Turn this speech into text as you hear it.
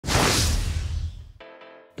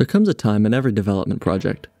There comes a time in every development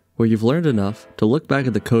project where you've learned enough to look back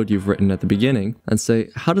at the code you've written at the beginning and say,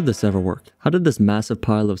 how did this ever work? How did this massive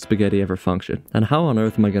pile of spaghetti ever function? And how on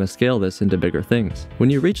earth am I going to scale this into bigger things? When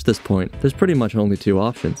you reach this point, there's pretty much only two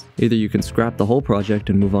options. Either you can scrap the whole project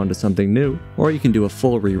and move on to something new, or you can do a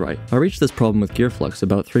full rewrite. I reached this problem with Gearflux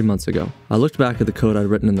about 3 months ago. I looked back at the code I'd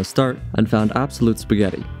written in the start and found absolute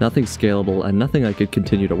spaghetti, nothing scalable and nothing I could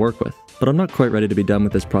continue to work with. But I'm not quite ready to be done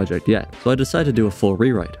with this project yet, so I decided to do a full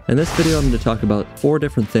rewrite. In this video, I'm going to talk about 4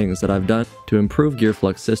 different things that I've done to improve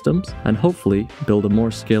Gearflux systems and hopefully build a more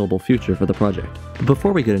scalable future for the project. But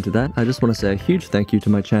before we get into that, I just want to say a huge thank you to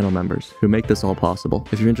my channel members who make this all possible.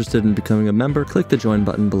 If you're interested in becoming a member, click the join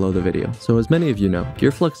button below the video. So as many of you know,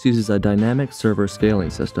 Gearflux uses a dynamic server scaling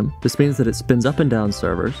system. This means that it spins up and down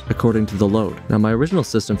servers according to the load. Now my original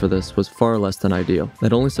system for this was far less than ideal.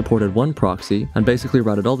 It only supported one proxy and basically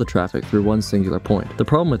routed all the traffic through one singular point. The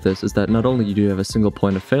problem with this is that not only do you have a single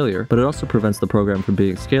point of failure, but it also prevents the program from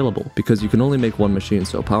being scalable because you can only make one machine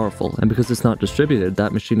so powerful, and because it's not distributed,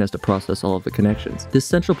 that machine has to process all of the connections. This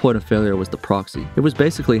central point of failure was the proxy. It was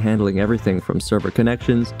basically handling everything from server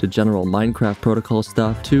connections to general Minecraft protocol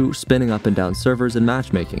stuff to spinning up and down servers and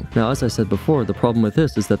matchmaking. Now, as I said before, the problem with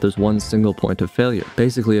this is that there's one single point of failure.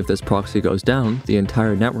 Basically, if this proxy goes down, the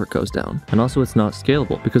entire network goes down. And also it's not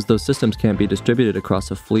scalable because those systems can't be distributed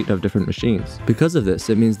across a fleet of different machines. Because of this,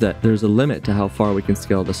 it means that there's a limit to how far we can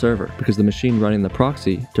scale the server, because the machine running the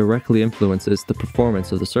proxy directly influences the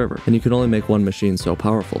performance of the server, and you can only make one machine so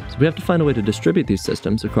powerful. So we have to find a way to distribute these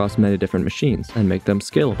systems across many different machines and make them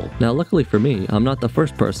scalable. Now, luckily for me, I'm not the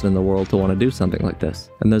first person in the world to want to do something like this,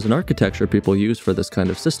 and there's an architecture people use for this kind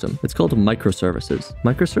of system. It's called microservices.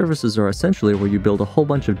 Microservices are essentially where you build a whole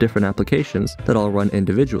bunch of different applications that all run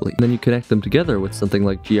individually, and then you connect them together with something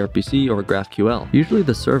like gRPC or GraphQL. Usually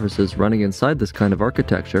the services running inside this kind of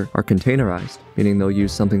architecture are containerized, meaning they'll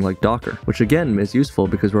use something like Docker, which again is useful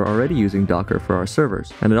because we're already using Docker for our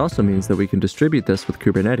servers, and it also means that we can distribute this with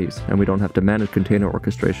Kubernetes, and we don't have to manage container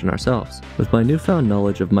orchestration ourselves. With my newfound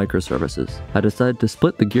knowledge of microservices, I decided to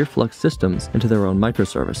split the Gearflux systems into their own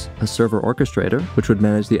microservice, a server orchestrator, which would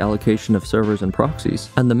manage the allocation of servers and proxies,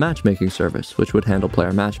 and the matchmaking service, which would handle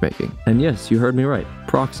player matchmaking. And yes, you heard me right,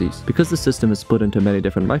 proxies. Because the system is split into many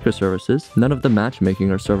different microservices, none of the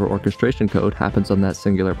matchmaking or server orchestration code happens on that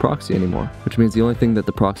singular proxy anymore, which means the only thing that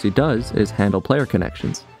the proxy does is handle player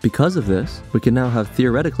connections. Because of this, we can now have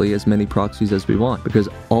theoretically as many proxies as we want, because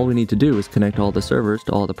all we need to do is connect all the servers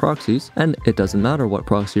to all the proxies, and it doesn't matter what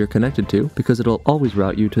proxy you're connected to, because it'll always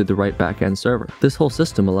route you to the right backend server. This whole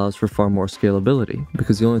system allows for far more scalability,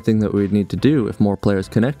 because the only thing that we'd need to do if more players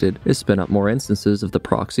connected is spin up more instances of the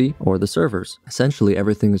proxy or the servers. Essentially,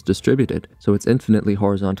 everything is distributed, so it's infinitely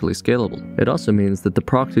horizontally scalable. It also means that the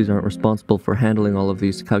proxies aren't responsible for handling all of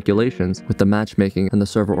these calculations with the matchmaking and the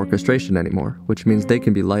server orchestration anymore, which means they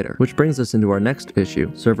can be lighter. Which brings us into our next issue,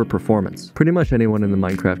 server performance. Pretty much anyone in the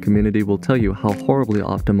Minecraft community will tell you how horribly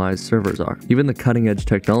optimized servers are. Even the cutting-edge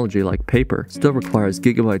technology like paper still requires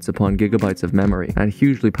gigabytes upon gigabytes of memory and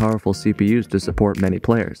hugely powerful CPUs to support many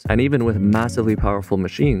players. And even with massively powerful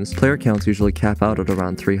machines, player counts usually cap out at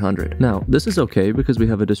around 300. Now, this is okay because we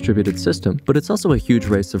have a distributed system, but it's also a huge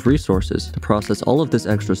waste of resources to process all of this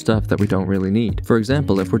extra stuff that we don't really need. For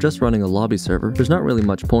example, if we're just running a lobby server, there's not really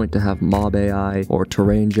much point to have mob AI or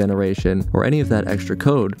terrain generation or any of that extra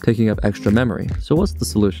code taking up extra memory. So what's the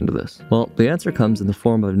solution to this? Well, the answer comes in the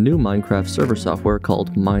form of new Minecraft server software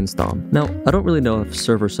called Minestom. Now, I don't really know if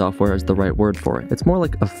server software is the right word for it. It's more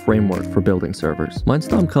like a framework for building servers.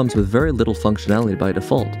 Minestom comes with very little functionality by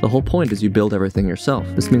default. The whole point is you build everything yourself.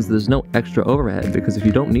 This means there's no extra overhead because if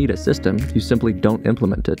you don't need a system, you simply don't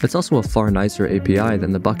implement it. It's also a far nicer API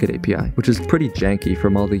than the Bucket API, which is pretty janky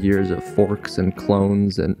from all the years of forks and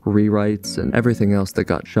clones and rewrites and everything else that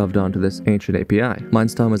got shoved onto this ancient API.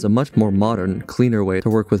 Minestom is a much more modern, cleaner way to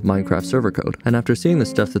work with Minecraft server code, and after seeing the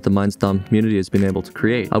stuff that the Minestom community has been able to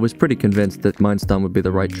create, I was pretty convinced that Minestom would be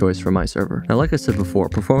the right choice for my server. Now, like I said before,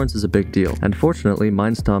 performance is a big deal, and fortunately,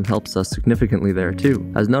 Minestom helps us significantly there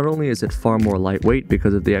too, as not only is it far more lightweight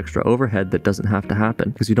because of the extra overhead that doesn't have to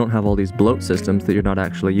happen, because you don't have all these bloat systems that you're not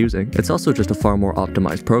actually using, it's also just a far more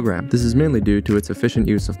optimized program. This is mainly due to its efficient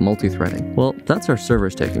use of multi-threading. Well, that's our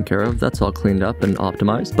servers taken care of, that's all cleaned up and optimized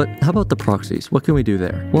optimized, but how about the proxies? What can we do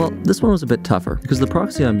there? Well, this one was a bit tougher, because the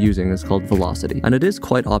proxy I'm using is called Velocity, and it is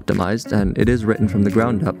quite optimized, and it is written from the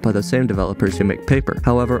ground up by the same developers who make Paper.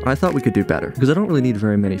 However, I thought we could do better, because I don't really need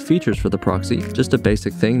very many features for the proxy, just a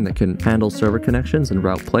basic thing that can handle server connections and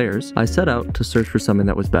route players. I set out to search for something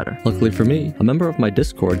that was better. Luckily for me, a member of my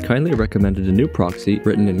Discord kindly recommended a new proxy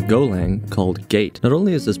written in Golang called Gate. Not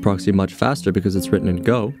only is this proxy much faster because it's written in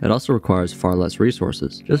Go, it also requires far less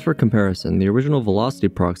resources. Just for comparison, the original Velocity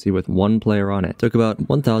proxy with one player on it took about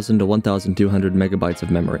 1,000 to 1,200 megabytes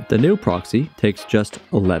of memory. The new proxy takes just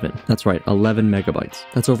 11. That's right, 11 megabytes.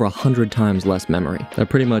 That's over 100 times less memory. That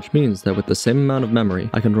pretty much means that with the same amount of memory,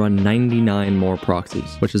 I can run 99 more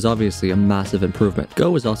proxies, which is obviously a massive improvement.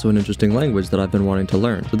 Go is also an interesting language that I've been wanting to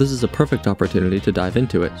learn, so this is a perfect opportunity to dive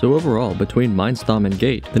into it. So overall, between Minestom and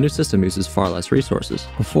Gate, the new system uses far less resources.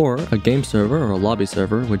 Before, a game server or a lobby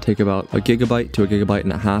server would take about a gigabyte to a gigabyte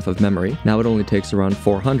and a half of memory. Now it only takes around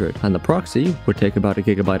 400, and the proxy would take about a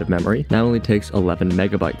gigabyte of memory. Now only takes 11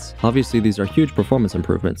 megabytes. Obviously, these are huge performance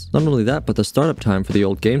improvements. Not only that, but the startup time for the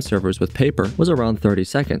old game servers with Paper was around 30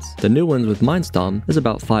 seconds. The new ones with Minestom is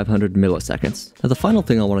about 500 milliseconds. Now the final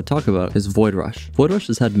thing I want to talk about is Void Rush. Void Rush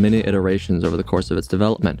has had many iterations over the course of its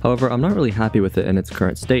development. However, I'm not really happy with it in its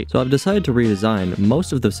current state, so I've decided to redesign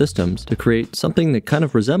most of the systems to create something that kind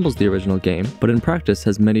of resembles the original game, but in practice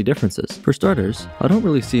has many differences. For starters, I don't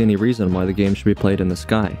really see any reason why the game should be played in the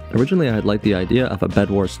sky. Originally, I had liked the idea of a Bed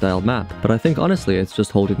Wars style map, but I think honestly it's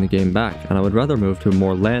just holding the game back, and I would rather move to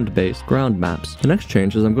more land-based ground maps. The next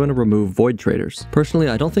change is I'm going to remove void traders. Personally,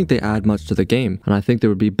 I don't think they add much to the game, and I think there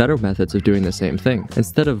would be better methods of doing the same thing.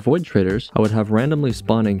 Instead of void traders, I would have randomly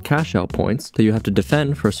spawning cash out points that you have to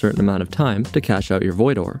defend for a certain amount of time to cash out your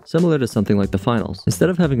void ore, similar to something like the finals. Instead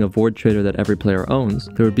of having a void trader that every player owns,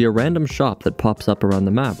 there would be a random shop that pops up around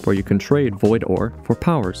the map where you can trade void ore for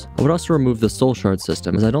powers. I would also remove the soul shard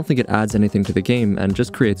system, as I don't think it adds anything to the game and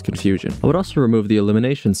just creates confusion. I would also remove the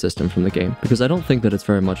elimination system from the game, because I don't think that it's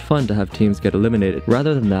very much fun to have teams get eliminated.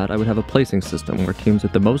 Rather than that, I would have a placing system where teams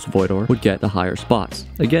with the most void ore would get the higher spots.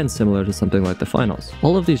 Again, similar to something like the finals.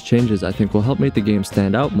 All of these changes I think will help make the game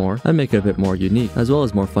stand out more and make it a bit more unique, as well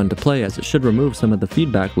as more fun to play, as it should remove some of the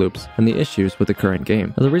feedback loops and the issues with the current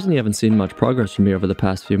game. Now, the reason you haven't seen much progress from me over the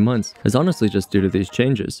past few months is honestly just due to these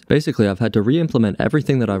changes. Basically, I've had to re-implement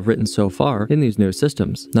everything that I've written so far in these new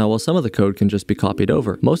systems. Now, while some of the code can just be copied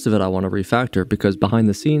over, most of it I want to refactor, because behind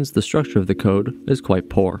the scenes, the structure of the code is quite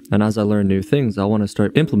poor. And as I learn new things, I want to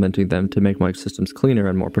start implementing them to make my systems cleaner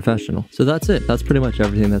and more professional. So that's it. That's pretty much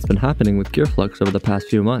everything that's been happening with Gearflux over the past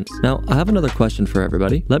few months. Now, I have another question for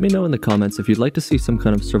everybody. Let me know in the comments if you'd like to see some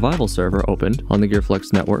kind of survival server opened on the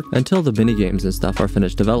Gearflux network until the minigames and stuff are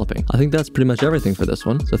finished developing. I think that's pretty much everything for this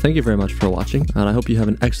one. So thank you very much for watching, and I hope you have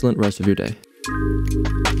an excellent rest of your day.